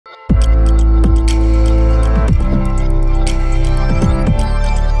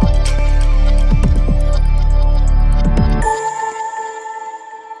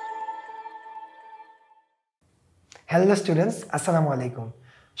Hello students, আসসালামু আলাইকুম।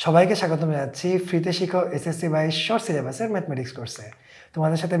 সবাইকে স্বাগত জানাচ্ছি ফ্রিতে শিখো এসএসসি বাই শর্ট সিলেবাসের ম্যাথমেটিক্স কোর্সে।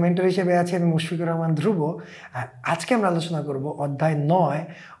 তোমাদের সাথে মেন্টর হিসেবে আছি আমি মুশফিকুর রহমান ধ্রুব। আর আজকে আমরা আলোচনা করব অধ্যায় 9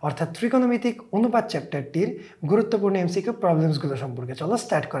 অর্থাৎ ত্রিকোণমিতিক অনুপাত চ্যাপ্টারটির গুরুত্বপূর্ণ এমসিকিউ প্রবলেমসগুলো সম্পর্কে। চলো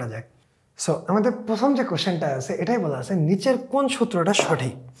স্টার্ট করা যাক। সো আমাদের প্রথম যে কোশ্চেনটা আছে এটাই বলা আছে নিচের কোন সূত্রটা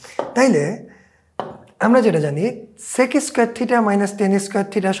সঠিক। তাইলে আমরা যেটা জানি sec square theta minus tan square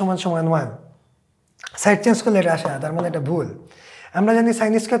theta সমান সমান 1। সাইড চেঞ্জ করলে এটা আসে না, তার মানে এটা ভুল। আমরা জানি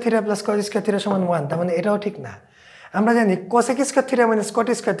sine square theta plus cos square theta সমান 1, তার মানে এটাও ঠিক না। আমরা জানি কোসেক স্কয়ার থিটা মাইনাস কট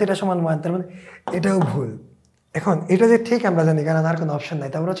স্কয়ার থিটা সমান 1, তার মানে এটাও ভুল। এখন এটা যে ঠিক আমরা জানি, কারণ আর কোনো অপশন নাই।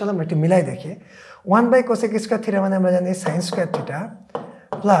 তারপরে চলো আমরা একটু মিলাই দেখি। 1 কোসেক স্কয়ার থিটা মানে আমরা জানি সাইন স্কয়ার থিটা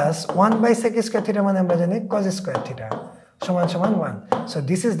প্লাস 1 সেক স্কয়ার থিটা মানে আমরা জানি কস স্কয়ার থিটা সমান সমান 1। So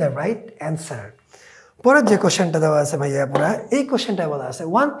this is the right answer. পরের যে কোশ্চেনটা দেওয়া আছে ভাইয়া পুরা, এই কোশ্চেনটা বলা আছে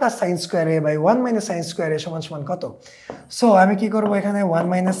 1 plus sine square A by 1 minus sine square এ সমান সমান কত। সো আমি কি করবো, এখানে 1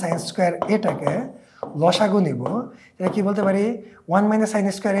 মাইনাস সাইন স্কোয়ার এটাকে লসাগু নিব। এটা কি বলতে পারি, 1 মাইনাস সাইন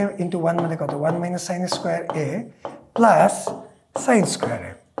স্কোয়ার এ ইন্টু 1 মানে কত, 1 মাইনাস সাইন স্কোয়ার এ প্লাস সাইন স্কোয়ার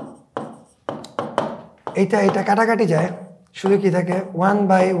এ। এইটা কাটাকাটি যায়, শুধু কি থাকে 1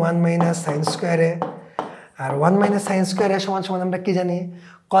 by 1 minus sine square A. R 1 minus sine square এ সমান সমান আমরা কি জানি,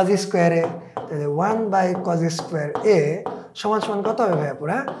 কজ স্কোয়ার এ। তাহলে 1 বাই কজ স্কোয়ার এ সমান সমান কত হবে ভাইয়া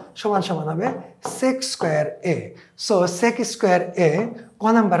পুরা, সমান সমান হবে সেক স্কোয়ার এ। সো সেক স্কোয়ার এ ক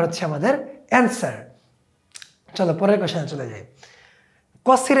নাম্বার হচ্ছে আমাদের অ্যান্সার। চলো পরের কোশ্চেনে চলে যাই।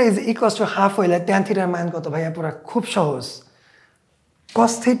 Cos theta is equals to half হইলে ট্যান থিটার মান কত ভাইয়া পুরা, খুব সহজ।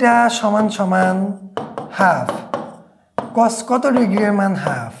 কস থিটা সমান সমান হাফ, কস কত ডিগ্রির মান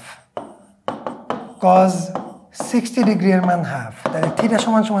হাফ, কজ 60 ডিগ্রির মান হাফ। তাহলে থিটা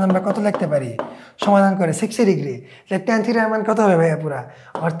সমান সমান আমরা কত লিখতে পারি, সমাধান করে 60 ডিগ্রি। তাহলে ট্যান থিটার মান কত হবে ভাইয়া পুরা,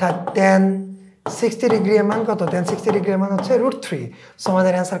 অর্থাৎ ট্যান 60 ডিগ্রির মান কত, ট্যান 60 ডিগ্রির মান হচ্ছে √3। সো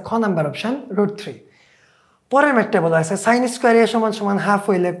আমাদের অ্যান্সার খ নাম্বার অপশন √3। পরের ম্যাথটা বলা আছে সাইন স্কোয়ার এ সমান সমান হাফ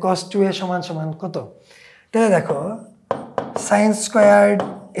হইলে কস 2 এ সমান সমান কত। তাহলে দেখো সাইন স্কোয়ার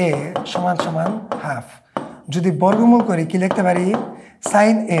এ সমান সমান হাফ, যদি বর্গমূল করি কি লিখতে পারি,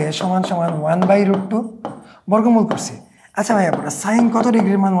 সাইন এ সমান সমান 1/√2, বর্গমূল করছি। আচ্ছা ভাইয়া পুরা সাইন কত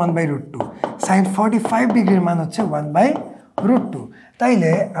ডিগ্রির মান 1/√2, সাইন 45 ডিগ্রির মান হচ্ছে 1/√2।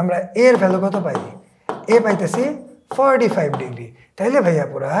 তাইলে আমরা এর ভ্যালু কত পাই, এ পাইতেছি 45 ডিগ্রি। তাইলে ভাইয়া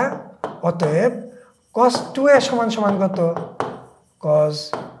পুরা অতএব cos 2 এ সমান সমান কত, cos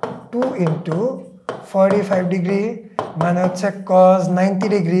 2 ইন্টু 45 ডিগ্রি মানে হচ্ছে cos 90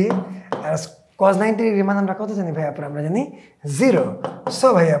 ডিগ্রি। আর cos 90 ডিগ্রি মানে আমরা কত জানি ভাইয়া পুরা, আমরা জানি 0। সো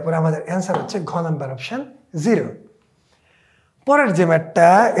ভাইয়া পুরা আমাদের অ্যান্সার হচ্ছে ঘ নাম্বার অপশন 0। পরের যে ম্যাথটা,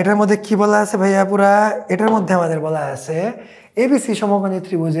 এটার মধ্যে কি বলা আছে ভাইয়া পুরা, এটার মধ্যে আমাদের বলা আছে এবিসি সমকোণী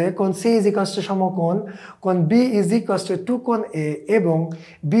ত্রিভুজে কোণ সি ইজ ইকুয়ালস টু সমকোণ কোণ বি ইজ ইকুয়ালস টু 2 কোণ এ এবং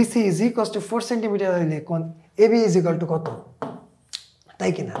BC is equals to 4 centimetre হইলে কোণ এবি ইজ ইকুয়াল টু কত,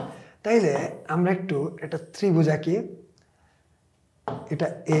 তাই কিনা। তাইলে আমরা একটু এটা ত্রিভুজ আঁকি, এটা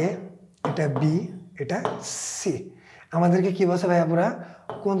এ, এটা বি, এটা সি। আমাদেরকে কি বলছে ভাইয়া পুরা,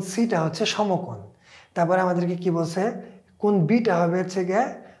 কোণ সিটা হচ্ছে সমকোণ। তারপরে আমাদেরকে কি বলছে, কোণ বিটা হবে হচ্ছে গিয়ে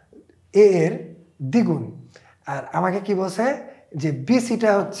এ এর দ্বিগুণ। আর আমাকে কি বলছে যে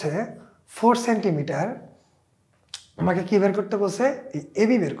বিসিটা হচ্ছে 4 সেন্টিমিটার। আমাকে কি বের করতে বলছে, এই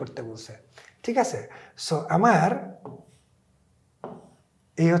এবি বের করতে বলছে। ঠিক আছে, সো আমার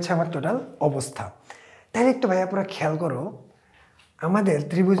এই হচ্ছে আমার টোটাল অবস্থা। তাহলে একটু ভাইয়া পুরো খেয়াল করো, আমাদের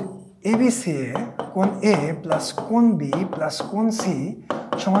ত্রিভুজ এবিসি এ কোণ এ প্লাস কোণ বি প্লাস কোণ সি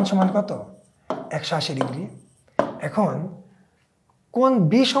সমান সমান কত, 180 ডিগ্রি। এখন কোণ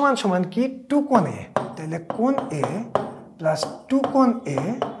বি সমান সমান কি, 2 কোণ এ। তাহলে কোণ এ প্লাস 2 কোণ এ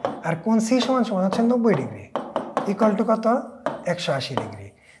আর কোণ সি সমান সমান হচ্ছে 90 ডিগ্রি ইকুয়াল টু কত, 180 ডিগ্রি।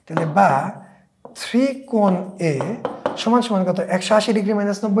 তাহলে বা 3 কোণ এ সমান সমান কত, 180 ডিগ্রি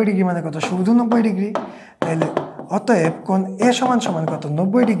মাইনাস 90 ডিগ্রি মানে কত, শুধু 90 ডিগ্রি। তাহলে অতএব কোণ এ সমান সমান কত,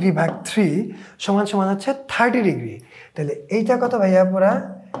 90 ডিগ্রি ভাগ 3 সমান সমান হচ্ছে 30 ডিগ্রি। তাহলে এইটা কত ভাইয়া পুরা,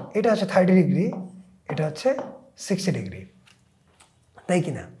 এটা হচ্ছে 30 ডিগ্রি, এটা হচ্ছে 60 ডিগ্রি, তাই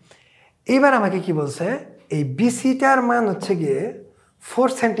কিনা। এইবার আমাকে কি বলছে, এই বিসিটার মান হচ্ছে গিয়ে 4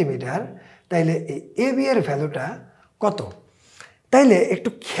 সেন্টিমিটার। তাইলে এই এবি এর ভ্যালুটা কত। তাইলে একটু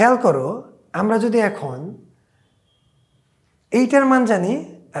খেয়াল করো, আমরা যদি এখন এইটার মান জানি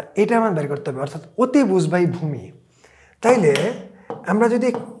আর এইটার মান বের করতে হবে, অর্থাৎ অতিভুজ বাই ভূমি। তাইলে আমরা যদি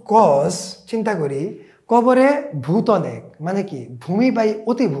কস চিন্তা করি, কবরে ভূত অনেক মানে কি, ভূমি বাই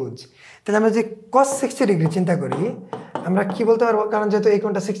অতিভুজ। তাহলে আমরা যদি cos 60 ডিগ্রি চিন্তা করি, আমরা কি বলতে পারবো, কারণ যেহেতু এই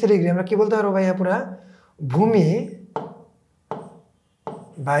কোণটা 60 ডিগ্রি, আমরা কি বলতে পারবো ভাইয়া পুরা, ভূমি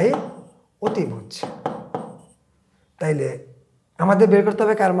বাই অতিভুজ। তাইলে আমাদের বের করতে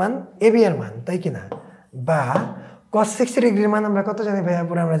হবে কার মান এবি এর মান তাই কি না বা cos 60 ডিগ্রির মান আমরা কত জানি ভাইয়া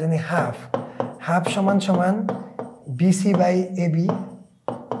পুরো আমরা জানি হাফ হাফ সমান সমান বিসি বাই এবি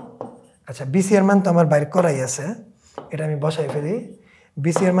আচ্ছা বিসি এর মান তো আমার বাইর করাই আছে এটা আমি বসাই ফেলি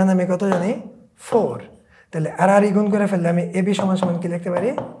বিসি এর মান আমি কত জানি 4 তাহলে আর গুণ করে ফেললে আমি এবি সমান সমান কি লিখতে পারি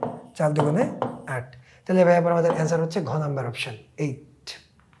 4 দুগুণে 8 তাহলে ভাইয়া পুরো আমাদের অ্যান্সার হচ্ছে ঘ নাম্বার অপশন 8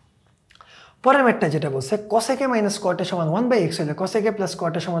 পরের ম্যাটটা যেটা বলছে cosec a minus cot a সমান 1/x হলে cosec a plus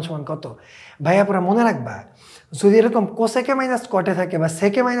cot a সমান সমান কত ভাইয়া পুরো মনে রাখবা যদি এরকম cosec a minus cot a থাকে বা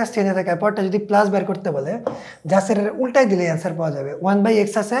sec a minus tan a থাকে পরটা যদি প্লাস বের করতে বলে জাস্ট এর উল্টাই দিলে অ্যানসার পাওয়া যাবে 1/x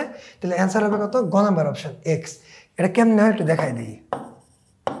আছে তাহলে অ্যানসার হবে কত গ নাম্বার অপশন x এটা কেমনে হয় একটু দেখাই দিই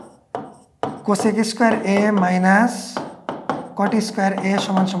cosec square a minus cot square a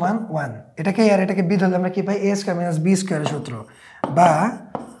সমান সমান 1 এটাকে আর এটাকে বিদ হলে আমরা কি পাই a স্কয়ার minus b স্কয়ারের সূত্র বা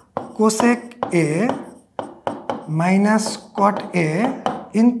cosec a minus cot a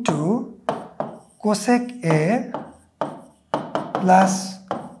into cosec a plus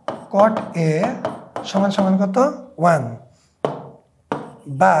cot a সমান সমান কত 1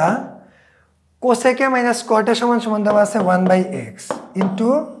 বা cosec a minus cot a সমান সমান দেওয়া আছে 1/x into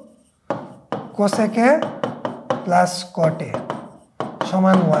cosec a plus cot a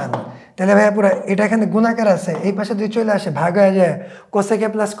সমান 1 তাহলে ভাইয়া পুরো এটা এখানে গুণাকার আছে এই পাশে যদি চলে আসে ভাগ হয়ে যায় cosec a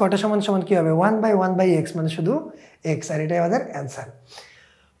plus cot a সমান সমান কি হবে 1/1/x মানে শুধু x আর এটাই আমাদের অ্যানসার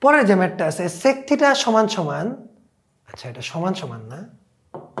পরের যে ম্যাথটা আছে sec থিটা সমান সমান আচ্ছা এটা সমান সমান না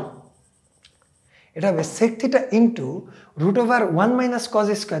এটা হবে sec theta into √1 - cos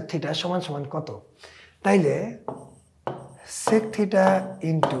square theta সমান সমান কত তাইলে sec theta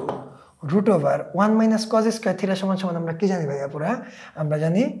into √1 - cos square theta সমান সমান আমরা কি জানি ভাইয়া পুরা আমরা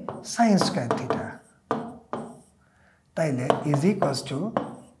জানি sin স্কয়ার থিটা তাইলে is equals to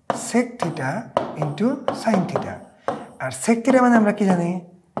sec theta into sin theta R sec theta মানে আমরা কি জানি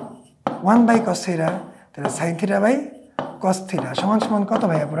 1/cos থিটা তাহলে sin theta by cos theta সমান সমান কত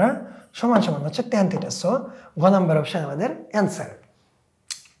ভাইয়া পুরা সমান সমান হচ্ছে tan থিটা সো ঘ নাম্বার অপশন আমাদের অ্যানসার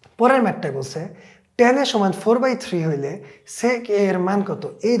পরের ম্যাথটা বলছে tan এর সমান 4/3 হইলে sec a এর মান কত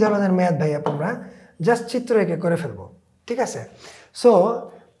এই ধরনের ম্যাথ ভাইয়া আমরা জাস্ট চিত্র এঁকে করে ফেলবো ঠিক আছে সো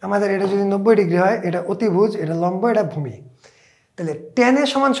আমাদের এটা যদি 90 ডিগ্রি হয় এটা অতিভুজ এটা লম্ব এটা ভূমি তাহলে tan এর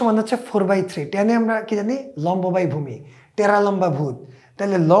সমান সমান হচ্ছে 4/3 tan এ আমরা কি জানি লম্ব বাই ভূমি টেরা লম্বা ভূত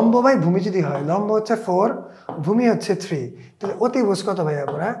তাহলে লম্ব বাই ভূমি যদি হয় লম্ব হচ্ছে 4 ভূমি হচ্ছে 3 তাহলে অতিভুজ কত ভাইয়া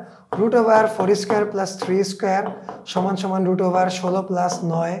পুরা √4² + 3² সমান সমান √16 +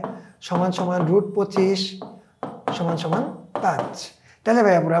 9 সমান সমান √25 সমান সমান 5 তাহলে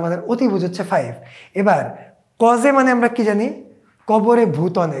ভাইয়া পুরা আমাদের অতিভুজ হচ্ছে 5 এবার কজে মানে আমরা কি জানি কবরে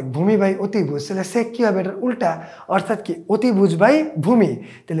ভূত অনেক ভূমি বাই অতিভুজ তাহলে sec কি হবে এটার উল্টা অর্থাৎ কি অতিভুজ বাই ভূমি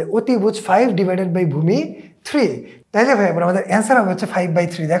তাহলে অতিভুজ 5 ডিভাইডেড বাই ভূমি 3 তাইলে ভাই আমাদের অ্যানসার হবে হচ্ছে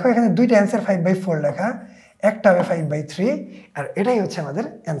 5/3 দেখো এখানে দুইটা অ্যানসার 5/4 লেখা একটা হবে 5/3 আর এটাই হচ্ছে আমাদের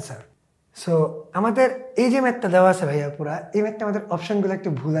অ্যানসার সো আমাদের এই যে ম্যাথটা দেওয়া আছে ভাইয়া পুরা এই ম্যাথটা আমাদের অপশনগুলো একটু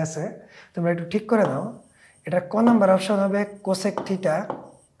ভুল আছে তোমরা একটু ঠিক করে নাও এটা ক নাম্বার অপশন হবে cosec থিটা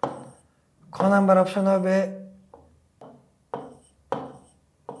খ নাম্বার অপশন হবে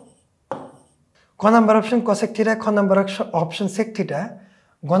ক নাম্বার অপশন cosec থিটা খ নাম্বার অপশন sec থিটা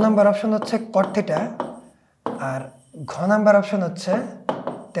গ নাম্বার অপশন হচ্ছে cot থিটা আর ঘ নাম্বার অপশন হচ্ছে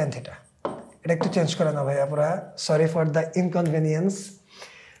tan থিটা এটা একটু চেঞ্জ করে নাও ভাইয়া পুরা sorry for the inconvenience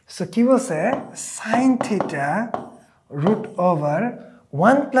so কি বলছে sin theta √1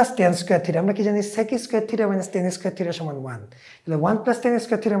 + tan square theta আমরা কি জানি sec square theta - tan square theta সমান 1 তাহলে 1 + tan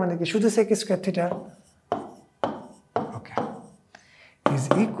স্কয়ার থিটা মানে কি শুধু sec square theta okay is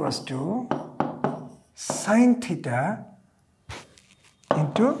equals to sin theta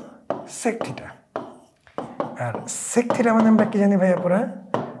into sec theta R sec theta মানে আমরা কি জানি ভাইয়া পুরা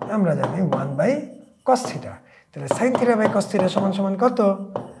আমরা জানি 1/cos থিটা তাহলে sin theta by cos theta সমান সমান কত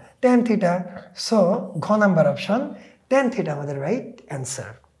tan থিটা সো ঘ নাম্বার অপশন tan থিটা আমাদের রাইট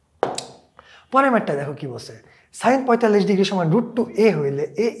অ্যানসার পরের ম্যাথটা দেখো কি বলছে sin 45 ডিগ্রি সমান √2a হইলে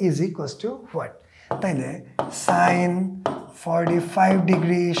a is equals to what তাইলে sin 45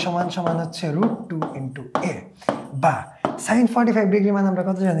 ডিগ্রি সমান সমান হচ্ছে √2 ইনটু a বা sin 45 ডিগ্রি মানে আমরা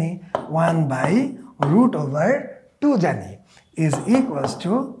কত জানি 1/√2 জানি is equals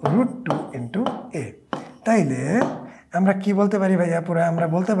to √2 into a তাইলে আমরা কি বলতে পারি ভাইয়া পুরা আমরা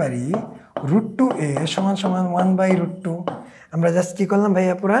বলতে পারি √2a সমান সমান 1/√2 আমরা জাস্ট কি করলাম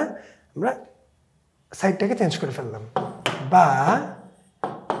ভাইয়া পুরা আমরা সাইডটাকে চেঞ্জ করে ফেললাম বা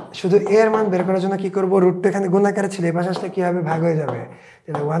শুধু a এর মান বের করার জন্য কি করব √2 এখানে গুণ আকারে ছিল এই পাশে আসলে কি হবে ভাগ হয়ে যাবে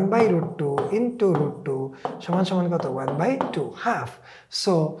তাহলে 1/√2 into √2 সমান সমান কত 1/2 হাফ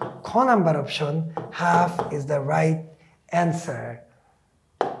সো খ number option half is the right answer.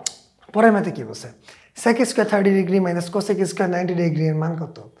 পরের ম্যাথে কি বলছে? sec square 30 degree minus cosec square 90 degree এর মান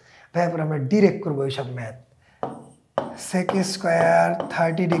কত? ভাই এরপর আমরা ডিরেক্ট করব এইসব math. sec square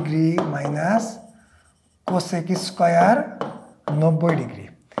 30 degree minus cosec square 90 degree.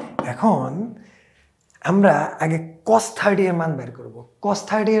 এখন আমরা আগে cos 30 এর মান বের করব। cos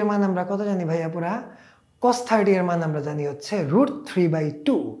 30 এর মান আমরা কত জানি ভাইয়া পুরা? cos 30 এর মান আমরা জানি হচ্ছে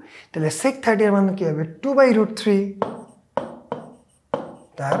 √3/2। তাহলে sec 30 এর মান কি হবে? 2/√3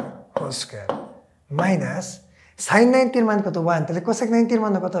 তার হোল স্কয়ার মাইনাস sin 90 এর মান কত? 1। তাহলে cosec 90 এর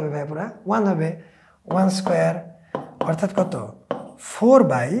মান কত হবে ভাইয়া পুরা? 1 হবে। 1 স্কয়ার অর্থাৎ কত?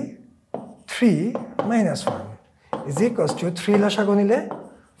 4/3 মাইনাস 1 ইজ ইকুয়ালস টু 3 লসাগু নিলে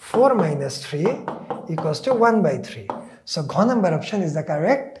 4 minus 3 equals to 1/3. So ঘ number option is the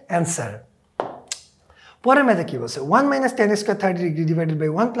correct answer. পরের ম্যাথে কি বলছে? 1 minus tan square 30 degree divided by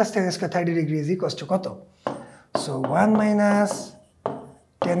 1 plus tan square 30 degree is equals to কত? So 1 minus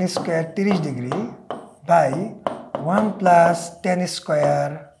tan square 30 degree by 1 plus tan square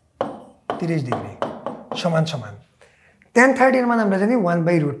 30 degree সমান সমান tan 30 এর মান আমরা জানি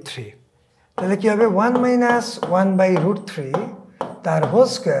 1/√3। তাহলে কি হবে? 1 minus 1/√3 তার হোল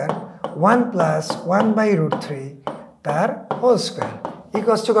স্কয়ার 1 plus 1/√3 তার হোল স্কয়ার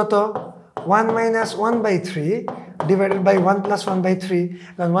ইকুয়ালস টু কত? 1 minus 1/3 ডিভাইডেড বাই 1 plus 1/3।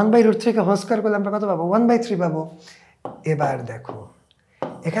 কারণ 1/√3 কে হোল স্কয়ার করলে আমরা কত পাবো? 1/3 পাবো। এবার দেখো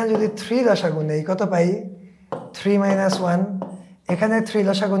এখানে যদি 3 লসাগু নেই কত পাই? 3 minus 1। এখানে 3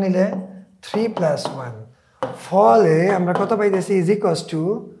 লসাগু নিলে 3 plus 1। ফলে আমরা কত পাইতেছি? Is equals to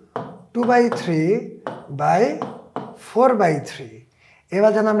 2/3 by 4/3।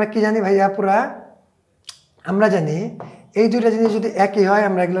 এবার জানো আমরা কি জানি ভাইয়া পুরা? আমরা জানি এই দুইটা জিনিস যদি একই হয়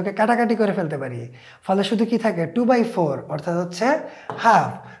আমরা এগুলোকে কাটাকাটি করে ফেলতে পারি। ফলে শুধু কি থাকে? 2/4 অর্থাৎ হচ্ছে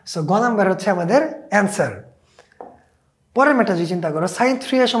হাফ। সো গ নাম্বার হচ্ছে আমাদের অ্যান্সার। পরের ম্যাথটা যদি চিন্তা করো, sin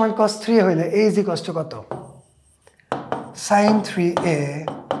 3a সমান cos 3a হইলে a ইজ ইকুয়ালস টু কত? sin 3a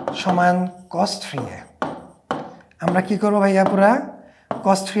সমান cos 3a। আমরা কি করবো ভাইয়া পুরা?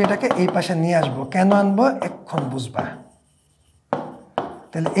 cos 3aটাকে এই পাশে নিয়ে আসবো। কেন আনবো এখন বুঝবা।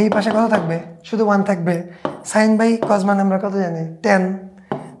 তাহলে এই পাশে কত থাকবে? শুধু 1 থাকবে। sin বাই cos মান আমরা কত জানি? 10।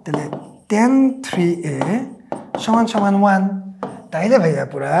 তাহলে tan 3a সমান সমান 1। তাইলে ভাইয়া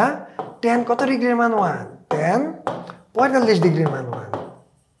পুরা tan কত ডিগ্রির মান? 1। tan 45 ডিগ্রির মান 1।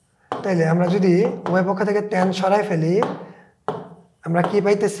 তাইলে আমরা যদি উভয় পক্ষ থেকে tan সরাই ফেলি আমরা কি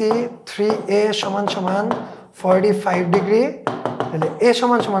পাইতেছি? 3a সমান সমান 45 ডিগ্রি। তাহলে a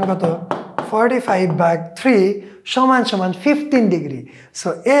সমান সমান কত? 45/3 সমান সমান 15 degree. So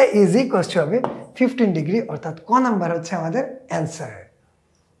a is equals to হবে 15 ডিগ্রি অর্থাৎ ক নাম্বার হচ্ছে আমাদের অ্যান্সার।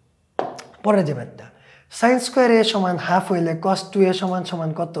 পরের যে ম্যাথটা, sin স্কয়ার a সমান হাফ হইলে cos 2a সমান সমান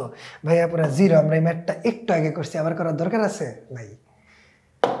কত? ভাইয়া পুরা 0। আমরা এই ম্যাথটা একটু আগে করছি, আবার করার দরকার আছে? নাই।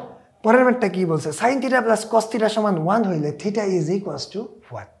 পরের ম্যাথটা কি বলছে? sin theta plus cos theta সমান 1 হইলে theta is equals to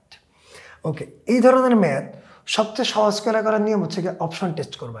what? ওকে, এই ধরনের ম্যাথ সবচেয়ে সহজ করার নিয়ম হচ্ছে কি অপশন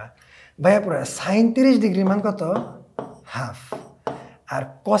টেস্ট করবা। ভাইয়া পুরা sin 30 ডিগ্রির মান কত? হাফ। আর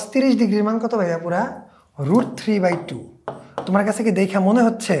cos 30 ডিগ্রির মান কত ভাইয়া পুরা? √3/2। তোমার কাছে কি দেখা মনে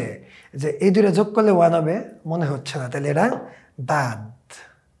হচ্ছে যে এই দুটো যোগ করলে 1 হবে? মনে হচ্ছে না, তাহলে এটা বাদ।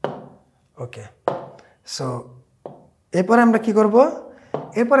 ওকে, সো এরপরে আমরা কি করব?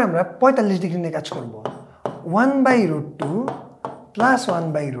 এরপরে আমরা 45 ডিগ্রি নিয়ে কাজ করব। 1/√2 প্লাস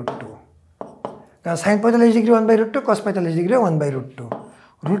 1/√2। কারণ sin 45 ডিগ্রি 1/√2, cos 45 ডিগ্রি 1/√2।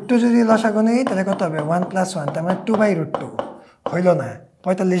 √2 যদি লসাগু নেই তাহলে কত হবে? 1 প্লাস 1, তার মানে 2/√2। হইল না,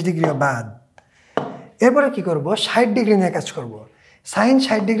 45 ডিগ্রিও বাদ। এরপরে কি করব? 60 ডিগ্রি নিয়ে কাজ করব। sin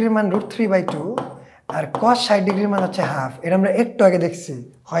 60 ডিগ্রির মান √3/2 আর cos 60 ডিগ্রির মান হচ্ছে হাফ। এটা আমরা একটু আগে দেখছি,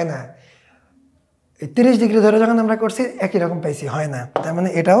 হয় না? 30 ডিগ্রি ধরে যখন আমরা করছি একই রকম পাইছি, হয় না? তার মানে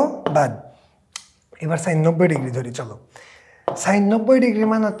এটাও বাদ। এবার sin 90 ডিগ্রি ধরি, চলো। sin 90 ডিগ্রির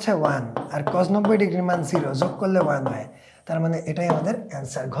মান হচ্ছে 1 আর cos 90 ডিগ্রির মান 0, যোগ করলে 1 হয়। তার মানে এটাই আমাদের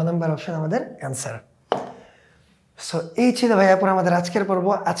অ্যান্সার। ঘ নাম্বার অপশন আমাদের অ্যান্সার। সো এই ছিল ভাইয়াপুর আমাদের আজকের পর্ব।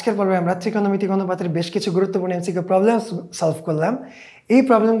 আজকের পর্বে আমরা ত্রিকোণমিতিক অনুপাতের বেশ কিছু গুরুত্বপূর্ণ এমসিকিউ প্রবলেম সলভ করলাম। এই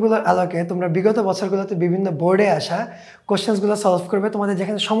প্রবলেমগুলোর আলোকে তোমরা বিগত বছরগুলোতে বিভিন্ন বোর্ডে আসা কোশ্চেন্সগুলো সলভ করবে। তোমাদের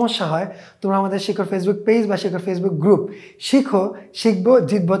যেখানে সমস্যা হয় তোমরা আমাদের শিখোর ফেসবুক পেজ বা শিখোর ফেসবুক গ্রুপ শিখো শিখবো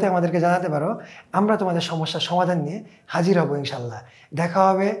জিতবোতে আমাদেরকে জানাতে পারো। আমরা তোমাদের সমস্যার সমাধান নিয়ে হাজির হব ইনশাল্লাহ। দেখা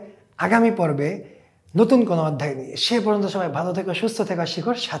হবে আগামী পর্বে নতুন কোনো অধ্যায় নিয়ে। সে পর্যন্ত সবাই ভালো থেকো, সুস্থ থেকো,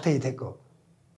 শিখোর সাথেই থেকো।